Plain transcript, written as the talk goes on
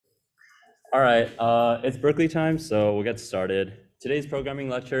All right, it's Berkeley time, so we'll get started. Today's programming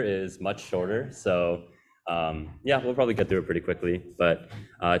lecture is much shorter, so yeah, we'll probably get through it pretty quickly. But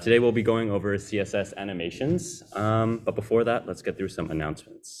today we'll be going over CSS animations. But before that, let's get through some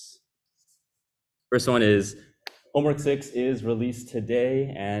announcements. First one is Homework 6 is released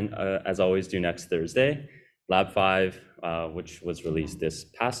today, and as always, due next Thursday. Lab 5, which was released this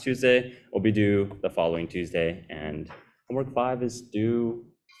past Tuesday, will be due the following Tuesday, and Homework 5 is due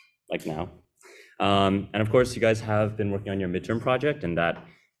like now. And of course, you guys have been working on your midterm project, and that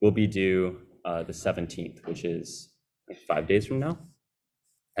will be due the 17th, which is like 5 days from now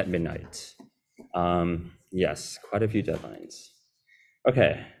at midnight. Yes, quite a few deadlines.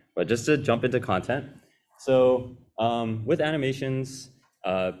 Okay, but just to jump into content. So with animations,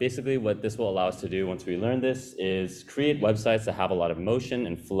 basically what this will allow us to do once we learn this is create websites that have a lot of motion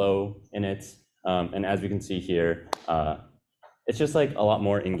and flow in it. And as we can see here, it's just like a lot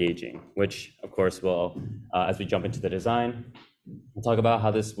more engaging, which of course will, as we jump into the design, we'll talk about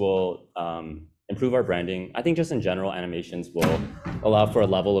how this will improve our branding. I think just in general, animations will allow for a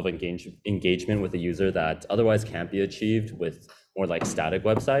level of engagement with the user that otherwise can't be achieved with more like static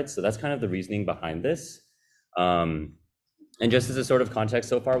websites. So that's kind of the reasoning behind this. And just as a sort of context,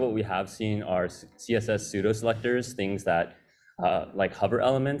 so far what we have seen are CSS pseudo selectors, things that like hover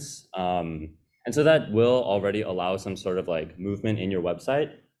elements. And so that will already allow some sort of like movement in your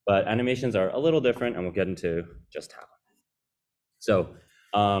website, but animations are a little different, and we'll get into just how. So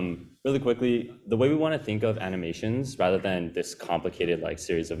really quickly, the way we want to think of animations rather than this complicated like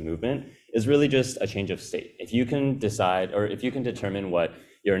series of movement is really just a change of state. If you can decide, or if you can determine what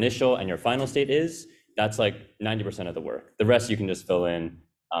your initial and your final state is, that's like 90% of the work. The rest you can just fill in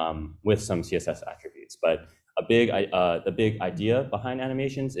with some CSS attributes. But the big idea behind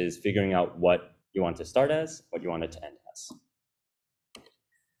animations is figuring out what you want to start as, what you want it to end as.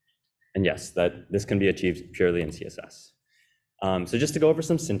 And yes, that this can be achieved purely in CSS. So just to go over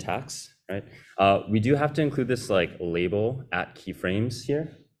some syntax, right? We do have to include this like label at keyframes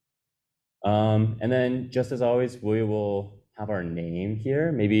here. And then just as always, we will have our name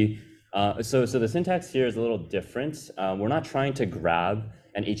here. Maybe, so the syntax here is a little different. We're not trying to grab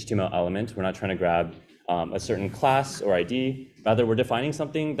an HTML element. We're not trying to grab a certain class or ID. Rather, we're defining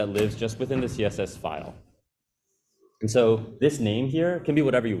something that lives just within the CSS file. And so this name here can be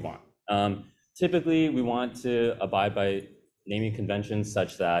whatever you want. Typically, we want to abide by naming conventions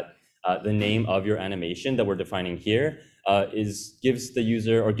such that the name of your animation that we're defining here gives the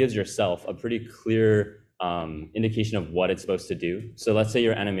user or gives yourself a pretty clear indication of what it's supposed to do. So let's say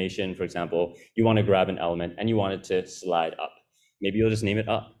your animation, for example, you want to grab an element and you want it to slide up. Maybe you'll just name it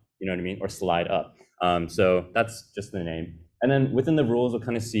up, you know what I mean? Or slide up. So that's just the name. And then within the rules, we'll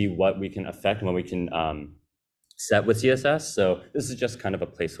kind of see what we can affect and what we can set with CSS. So this is just kind of a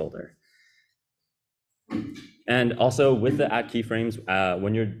placeholder. And also with the at keyframes,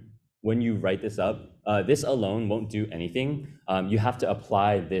 when you write this up, this alone won't do anything. You have to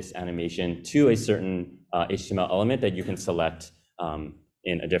apply this animation to a certain HTML element that you can select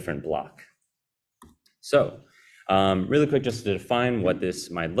in a different block. So really quick, just to define what this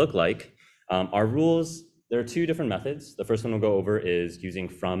might look like, our rules, there are two different methods. The first one we'll go over is using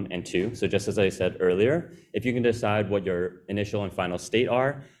from and to. So just as I said earlier, if you can decide what your initial and final state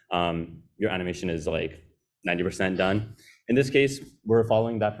are, your animation is like 90% done. In this case, we're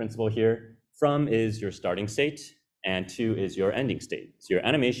following that principle here. From is your starting state, and to is your ending state. So your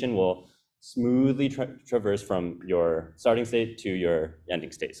animation will smoothly traverse from your starting state to your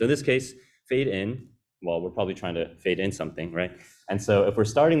ending state. So in this case, fade in, well, we're probably trying to fade in something, right? And so if we're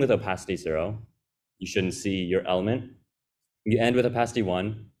starting with opacity 0, you shouldn't see your element. You end with opacity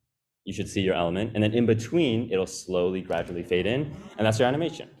 1, you should see your element. And then in between, it'll slowly, gradually fade in, and that's your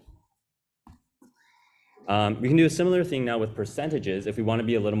animation. We can do a similar thing now with percentages if we want to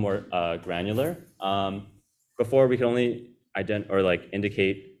be a little more granular. Before, we could only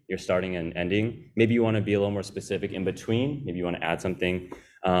indicate your starting and ending. Maybe you want to be a little more specific in between. Maybe you want to add something.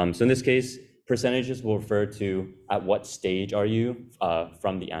 So in this case, percentages will refer to at what stage are you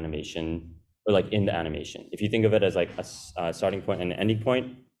from the animation, or like in the animation. If you think of it as like a starting point and an ending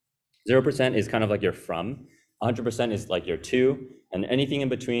point, 0% is kind of like your from, 100% is like your to, and anything in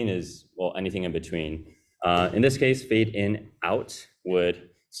between is, well, anything in between. In this case, fade in out would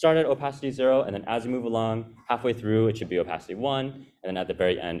start at opacity 0, and then as you move along, halfway through, it should be opacity 1, and then at the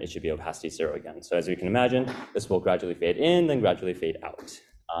very end, it should be opacity 0 again. So as you can imagine, this will gradually fade in, then gradually fade out.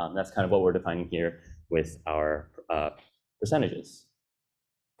 That's kind of what we're defining here with our percentages.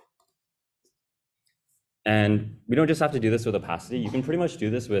 And we don't just have to do this with opacity. You can pretty much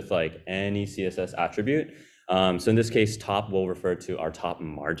do this with like any CSS attribute. So in this case, top will refer to our top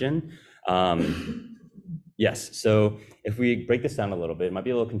margin. Yes, so if we break this down a little bit, it might be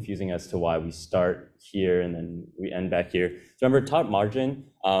a little confusing as to why we start here and then we end back here. So remember, top margin,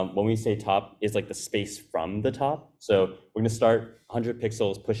 when we say top, is like the space from the top. So we're gonna start 100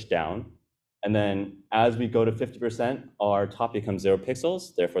 pixels pushed down. And then as we go to 50%, our top becomes 0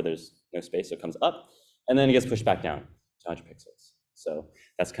 pixels. Therefore, there's no space, so it comes up. And then it gets pushed back down to 100 pixels. So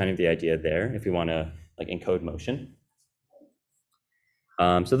that's kind of the idea there if we wanna like encode motion.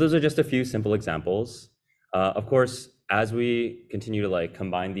 So those are just a few simple examples. Of course, as we continue to like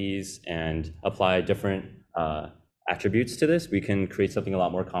combine these and apply different attributes to this, we can create something a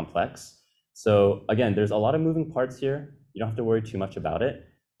lot more complex. So again, there's a lot of moving parts here. You don't have to worry too much about it.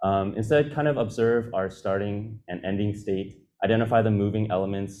 Instead, kind of observe our starting and ending state, identify the moving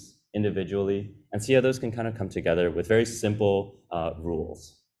elements individually, and see how those can kind of come together with very simple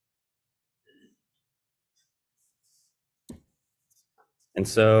rules. And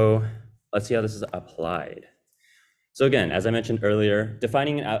so let's see how this is applied. So again, as I mentioned earlier,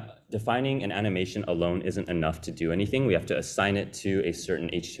 defining an animation alone isn't enough to do anything. We have to assign it to a certain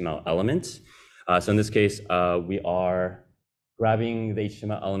HTML element. So in this case, we are grabbing the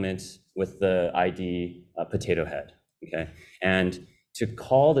HTML element with the ID potato head, okay? And to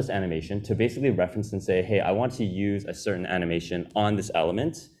call this animation, to basically reference and say, hey, I want to use a certain animation on this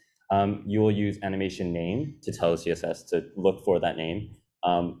element, you will use animation name to tell the CSS to look for that name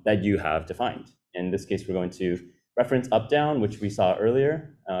that you have defined. In this case, we're going to reference up down, which we saw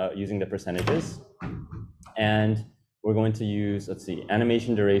earlier using the percentages. And we're going to use, let's see,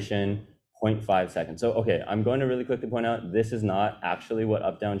 animation duration 0.5 seconds. So, okay, I'm going to really quickly point out, this is not actually what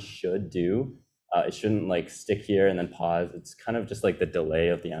up down should do. It shouldn't like stick here and then pause. It's kind of just like the delay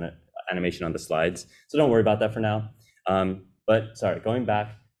of the animation on the slides. So don't worry about that for now. But sorry, going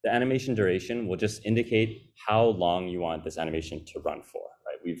back, the animation duration will just indicate how long you want this animation to run for,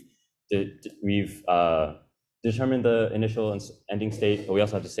 right? We've determined the initial and ending state, but we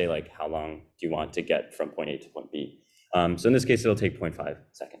also have to say like how long do you want to get from point A to point B. So in this case, it'll take 0.5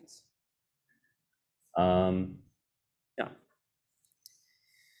 seconds. Yeah.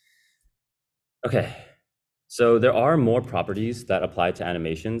 Okay. So there are more properties that apply to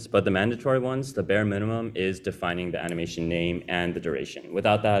animations, but the mandatory ones, the bare minimum, is defining the animation name and the duration.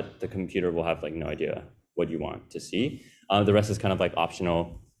 Without that, the computer will have like no idea what you want to see. The rest is kind of like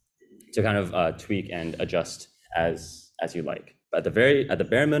optional to kind of tweak and adjust as you like. But at the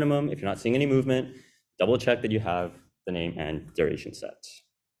bare minimum, if you're not seeing any movement, double check that you have the name and duration set.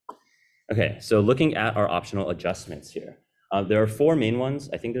 Okay, so looking at our optional adjustments here. There are 4 main ones.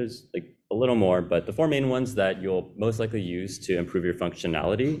 I think there's like a little more, but the 4 main ones that you'll most likely use to improve your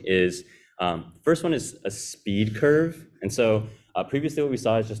functionality is, first one is a speed curve. And so previously what we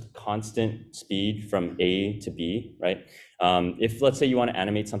saw is just constant speed from A to B, right? If let's say you want to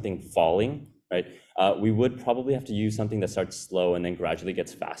animate something falling, right? We would probably have to use something that starts slow and then gradually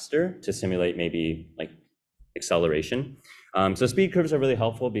gets faster to simulate maybe like acceleration. So speed curves are really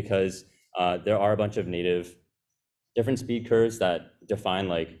helpful because there are a bunch of native different speed curves that define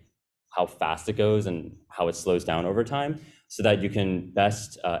like how fast it goes and how it slows down over time so that you can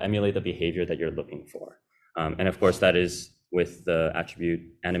best emulate the behavior that you're looking for. And of course, that is with the attribute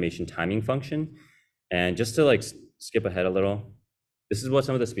animation timing function. And just to like skip ahead a little, this is what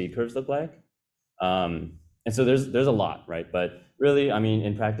some of the speed curves look like. And so there's a lot, right? But really, I mean,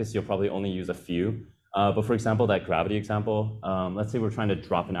 in practice, you'll probably only use a few. But for example, that gravity example, let's say we're trying to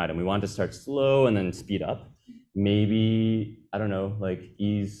drop an item. We want to start slow and then speed up. Maybe, I don't know, like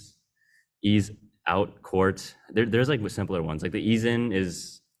ease out court. There's like simpler ones. Like the ease in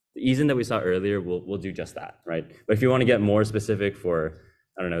that we saw earlier will do just that, right? But if you want to get more specific for,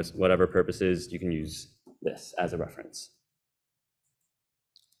 I don't know, whatever purposes, you can use this as a reference.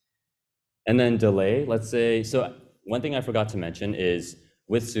 And then delay, let's say, so one thing I forgot to mention is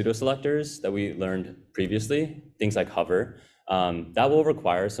with pseudo selectors that we learned previously, things like hover, that will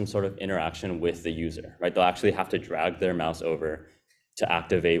require some sort of interaction with the user, right? They'll actually have to drag their mouse over to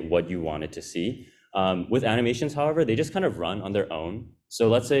activate what you wanted to see. With animations, however, they just kind of run on their own. So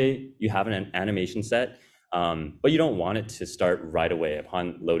let's say you have an animation set, but you don't want it to start right away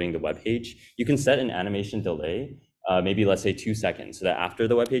upon loading the web page. You can set an animation delay, maybe let's say 2 seconds, so that after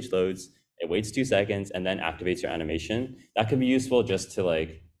the web page loads, it waits 2 seconds and then activates your animation. That could be useful just to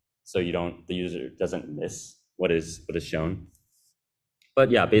like, so the user doesn't miss what is shown. But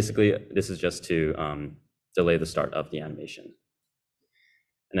yeah, basically this is just to delay the start of the animation.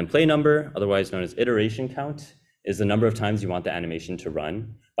 And then play number, otherwise known as iteration count, is the number of times you want the animation to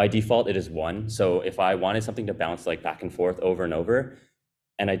run. By default, it is 1. So if I wanted something to bounce like back and forth over and over,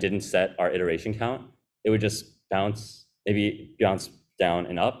 and I didn't set our iteration count, it would just maybe bounce down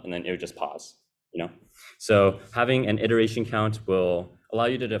and up, and then it would just pause, you know? So having an iteration count will allow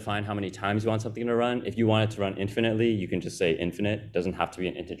you to define how many times you want something to run. If you want it to run infinitely, you can just say infinite. It doesn't have to be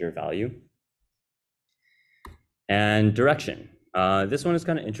an integer value. And direction. This one is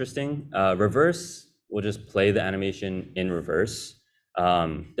kind of interesting. Reverse will just play the animation in reverse.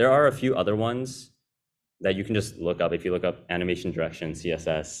 There are a few other ones that you can just look up. If you look up animation direction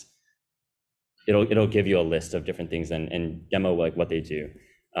CSS, it'll give you a list of different things and demo like what they do.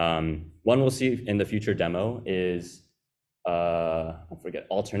 One we'll see in the future demo is I forget,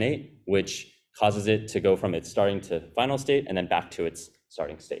 alternate, which causes it to go from its starting to final state and then back to its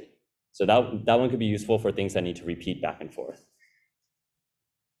starting state. So that one could be useful for things that need to repeat back and forth.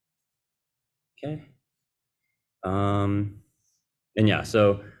 Okay. And yeah,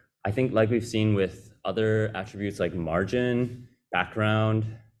 so I think like we've seen with other attributes like margin, background,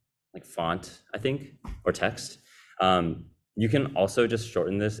 like font, I think, or text, you can also just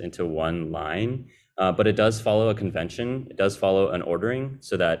shorten this into one line, but it does follow a convention. It does follow an ordering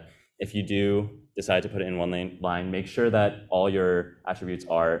so that if you do decide to put it in one line, make sure that all your attributes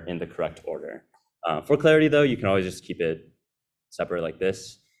are in the correct order. For clarity though, you can always just keep it separate like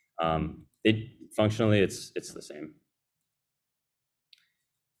this. Functionally, it's the same.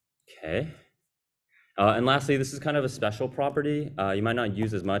 Okay. And lastly, this is kind of a special property you might not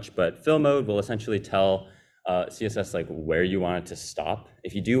use as much, but fill mode will essentially tell CSS like where you want it to stop.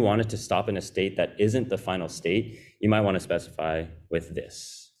 If you do want it to stop in a state that isn't the final state, you might want to specify with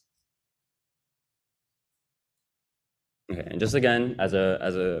this. Okay, and just again, as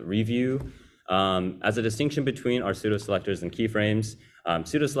a review, as a distinction between our pseudo selectors and keyframes,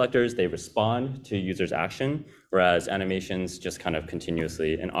 pseudo selectors, they respond to users' action, whereas animations just kind of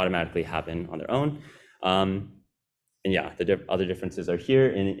continuously and automatically happen on their own. And yeah, the other differences are here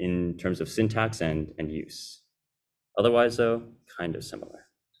in terms of syntax and use. Otherwise, though, kind of similar.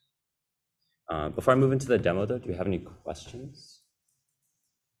 Before I move into the demo, though, do you have any questions?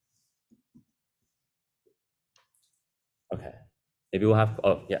 Okay, maybe we'll have,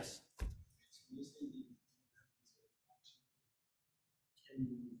 oh, yes.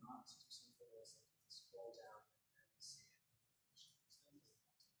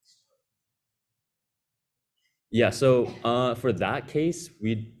 Yeah, so for that case,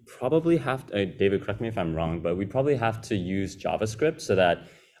 we'd probably have to, David, correct me if I'm wrong, but we'd probably have to use JavaScript so that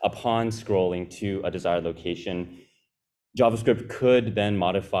upon scrolling to a desired location, JavaScript could then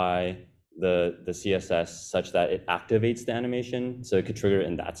modify the CSS such that it activates the animation, so it could trigger it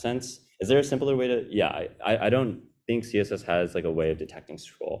in that sense. Is there a simpler way to, yeah, I don't think CSS has like a way of detecting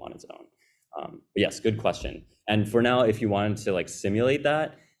scroll on its own. But yes, good question. And for now, if you wanted to like simulate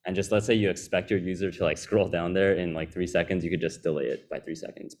that, and just let's say you expect your user to like scroll down there in like 3 seconds, you could just delay it by 3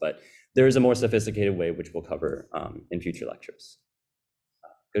 seconds. But there is a more sophisticated way, which we'll cover in future lectures.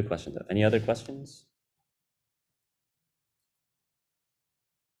 Good question though. Any other questions?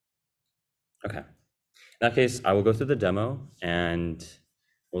 Okay. In that case, I will go through the demo and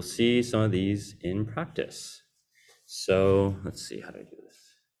we'll see some of these in practice. So let's see, how do I do this?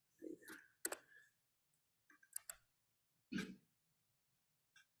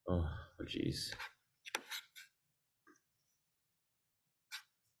 Oh, geez.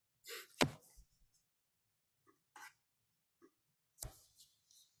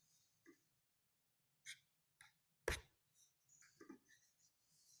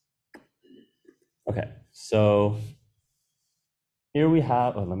 Okay, so here we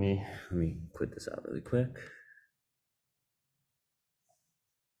have, oh, let me quit this out really quick.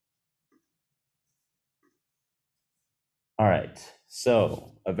 All right,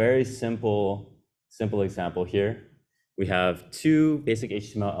 so a very simple example here. We have 2 basic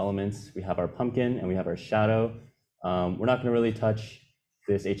HTML elements. We have our pumpkin and we have our shadow. We're not gonna really touch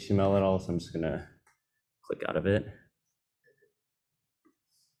this HTML at all, so I'm just gonna click out of it.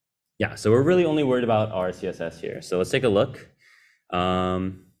 Yeah, so we're really only worried about our CSS here. So let's take a look.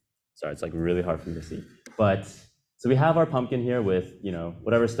 Sorry, it's like really hard for me to see. But so we have our pumpkin here with, you know,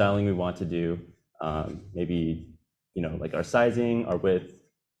 whatever styling we want to do. Maybe, you know, like our sizing, our width,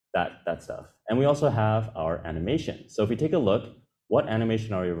 that stuff. And we also have our animation. So if we take a look, what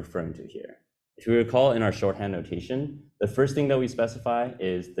animation are we referring to here? If you recall in our shorthand notation, the first thing that we specify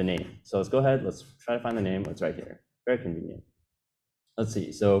is the name. So let's go ahead, let's try to find the name. It's right here, very convenient. Let's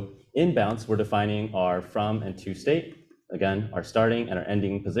see, so in bounce, we're defining our from and to state. Again, our starting and our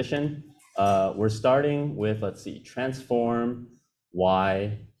ending position. We're starting with, let's see, translate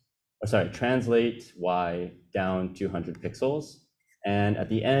Y down 200 pixels. And at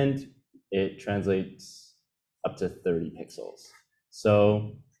the end, it translates up to 30 pixels.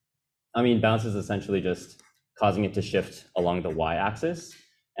 So I mean, bounce is essentially just causing it to shift along the y-axis.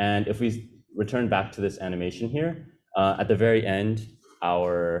 And if we return back to this animation here, at the very end, I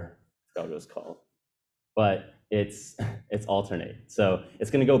forgot what it was called, but it's alternate. So it's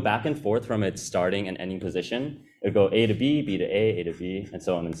going to go back and forth from its starting and ending position. It'll go A to B, B to A to B, and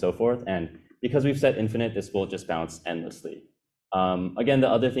so on and so forth. And because we've set infinite, this will just bounce endlessly. Again, the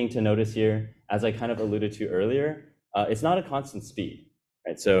other thing to notice here, as I kind of alluded to earlier, it's not a constant speed,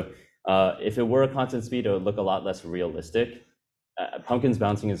 right? So if it were a constant speed, it would look a lot less realistic. Pumpkin's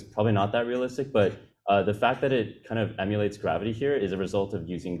bouncing is probably not that realistic, but the fact that it kind of emulates gravity here is a result of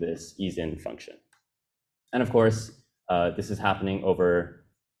using this ease-in function. And of course, this is happening over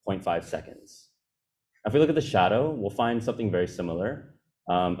 0.5 seconds. If we look at the shadow, we'll find something very similar.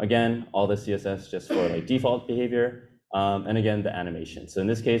 Again, all the CSS just for like default behavior, and again, the animation. So in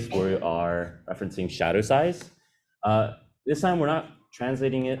this case, we are referencing shadow size. This time, we're not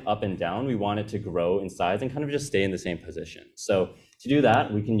translating it up and down. We want it to grow in size and kind of just stay in the same position. So to do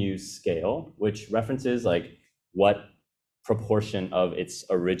that, we can use scale, which references like what proportion of its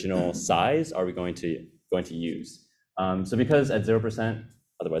original size are we going to use. So because at 0%,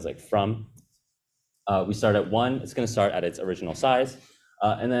 otherwise like from, we start at 1, it's going to start at its original size.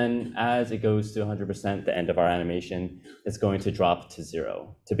 And then as it goes to 100%, the end of our animation, it's going to drop to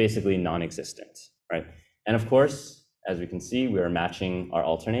 0, to basically non-existent, right? And of course, as we can see, we are matching our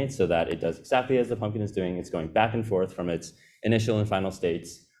alternate so that it does exactly as the pumpkin is doing. It's going back and forth from its initial and final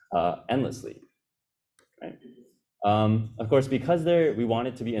states endlessly, right? Of course, because we want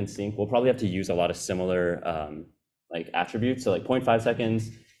it to be in sync, we'll probably have to use a lot of similar like attributes. So like 0.5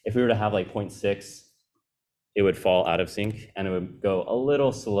 seconds, if we were to have like 0.6, it would fall out of sync and it would go a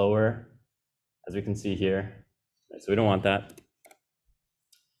little slower, as we can see here. So we don't want that.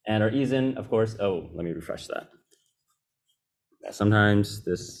 And our ease-in, of course, oh, let me refresh that. Yeah, sometimes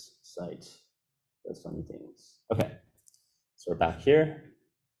this site does funny things. Okay, so we're back here.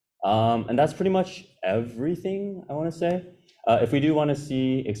 And that's pretty much everything I want to say. If we do want to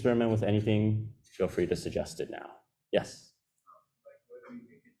see experiment with anything, feel free to suggest it now. Yes?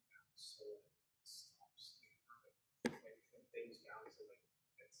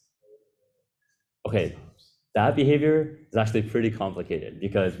 Okay, that behavior is actually pretty complicated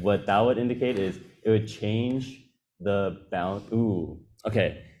because what that would indicate is it would change the bound. Ooh,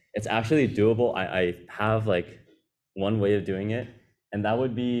 okay, it's actually doable. I have like one way of doing it, and that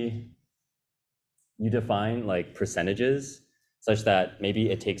would be you define like percentages such that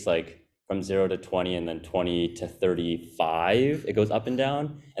maybe it takes like from 0 to 20 and then 20 to 35, it goes up and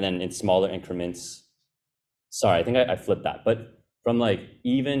down, and then in smaller increments. Sorry, I think I flipped that, but from like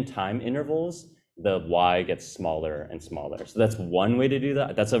even time intervals, the y gets smaller and smaller. So that's one way to do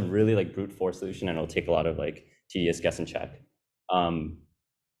that. That's a really like brute force solution, and it'll take a lot of like tedious guess and check.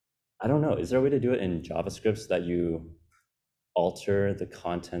 I don't know, is there a way to do it in JavaScript so that you alter the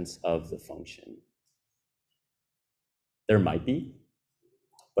contents of the function? There might be,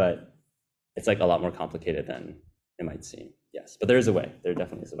 but it's like a lot more complicated than it might seem. Yes, but there is a way. There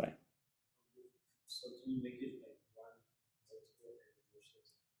definitely is a way. So can you make it like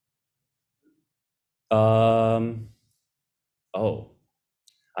one? Oh,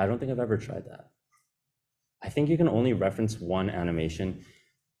 I don't think I've ever tried that. I think you can only reference one animation.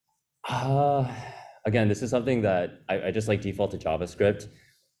 Again, this is something that I just like default to JavaScript.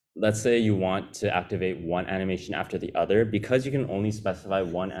 Let's say you want to activate one animation after the other. Because you can only specify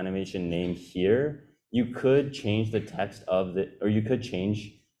one animation name here, you could change the text of or you could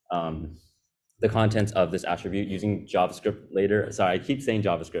change the contents of this attribute using JavaScript later. Sorry, I keep saying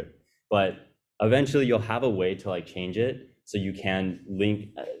JavaScript, but eventually you'll have a way to like change it so you can link.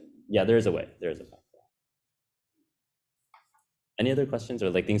 Yeah, there is a way. There is a way. Any other questions or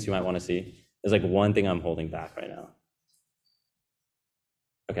like things you might want to see? There's like one thing I'm holding back right now.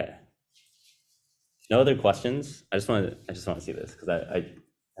 Okay. No other questions? I just want to see this because I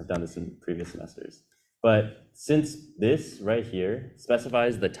have done this in previous semesters. But since this right here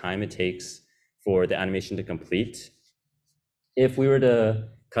specifies the time it takes for the animation to complete, if we were to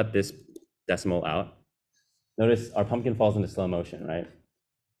cut this decimal out, notice our pumpkin falls into slow motion, right?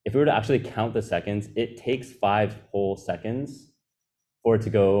 If we were to actually count the seconds, it takes 5 whole seconds for it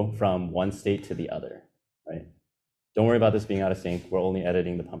to go from one state to the other, right? Don't worry about this being out of sync. We're only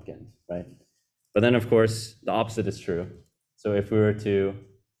editing the pumpkin, right? But then, of course, the opposite is true. So if we were to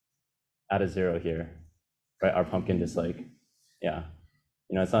add a 0 here, right, our pumpkin just like, yeah,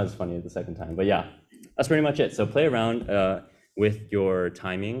 you know, it's not as funny as the second time. But yeah, that's pretty much it. So play around with your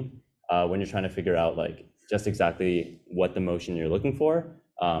timing when you're trying to figure out like just exactly what the motion you're looking for,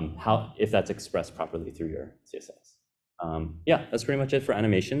 if that's expressed properly through your CSS. Yeah, that's pretty much it for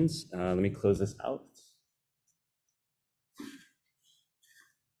animations. Let me close this out.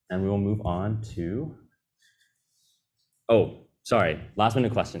 And we will move on to, oh, sorry, last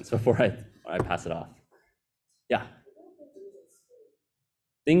minute questions before I pass it off. Yeah.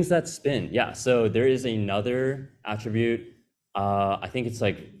 Things that spin, yeah. So there is another attribute. I think it's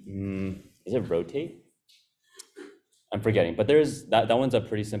like, is it rotate? I'm forgetting, but there's that one's a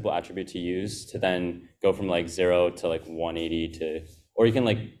pretty simple attribute to use to then go from like 0 to like 180 to, or you can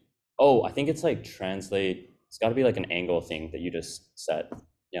like, oh, I think it's like translate. It's got to be like an angle thing that you just set.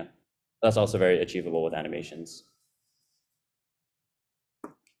 Yeah, that's also very achievable with animations.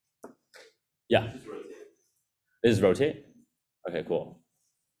 Yeah, is rotate. Okay, cool.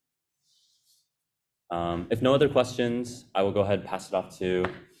 If no other questions, I will go ahead and pass it off to,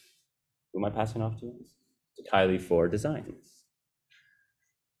 who am I passing off to? To Kylie for design.